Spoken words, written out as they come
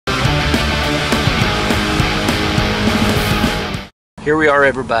Here we are,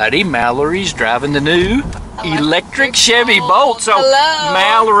 everybody. Mallory's driving the new electric Chevy Bolt. So, hello.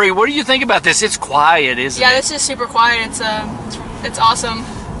 Mallory, what do you think about this? It's quiet, isn't it? Yeah, this is super quiet. It's awesome.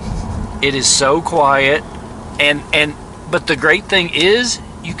 It is so quiet, but the great thing is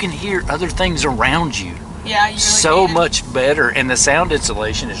you can hear other things around you. Yeah, you really so can. much better, and the sound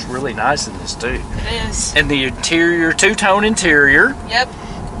insulation is really nice in this too. It is. And the interior, two-tone interior. Yep.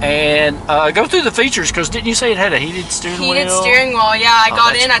 And go through the features, because didn't you say it had a heated steering wheel? Heated steering wheel, yeah. I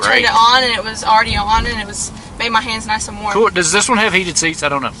got in, I great. turned it on, and it was already on, and it made my hands nice and warm. Cool. Does this one have heated seats? I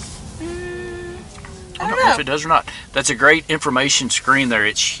don't know. I don't know if it does or not. That's a great information screen there.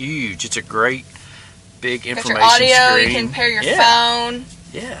 It's huge. It's a great big information screen. Your audio, screen. you can pair your phone.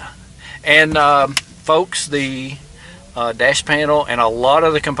 Yeah. And folks, the dash panel and a lot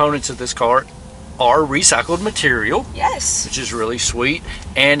of the components of this car are recycled material. Yes. Which is really sweet.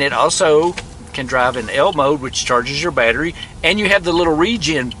 And it also can drive in L mode, which charges your battery. And you have the little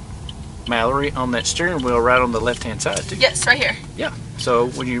regen, Mallory, on that steering wheel right on the left-hand side too. Yes, right here. Yeah. So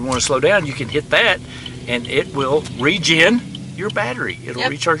when you want to slow down, you can hit that, and it will regen your battery. It'll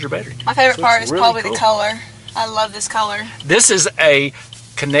recharge your battery. My favorite part is really probably cool. the color. I love this color. This is a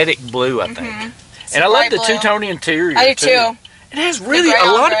kinetic blue, I think. And I love the two-tone interior. I do too. It has really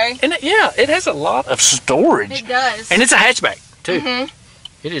a lot of, it has a lot of storage. It does. And it's a hatchback too.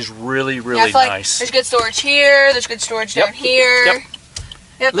 It is really, really nice. There's good storage here. There's good storage down here.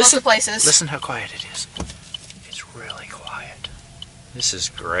 Yep, lots of places. Listen how quiet it is. It's really quiet. This is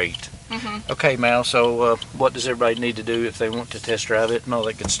great. Okay, Mal, so what does everybody need to do if they want to test drive it and all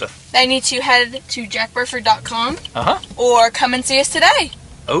that good stuff? They need to head to jackburford.com or come and see us today.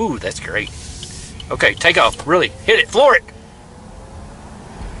 Oh, that's great. Okay, take off. Really, hit it. Floor it.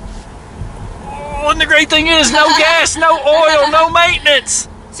 Oh, and the great thing is no gas, no oil, no maintenance.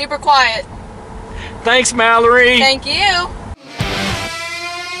 Super quiet. Thanks, Mallory. Thank you.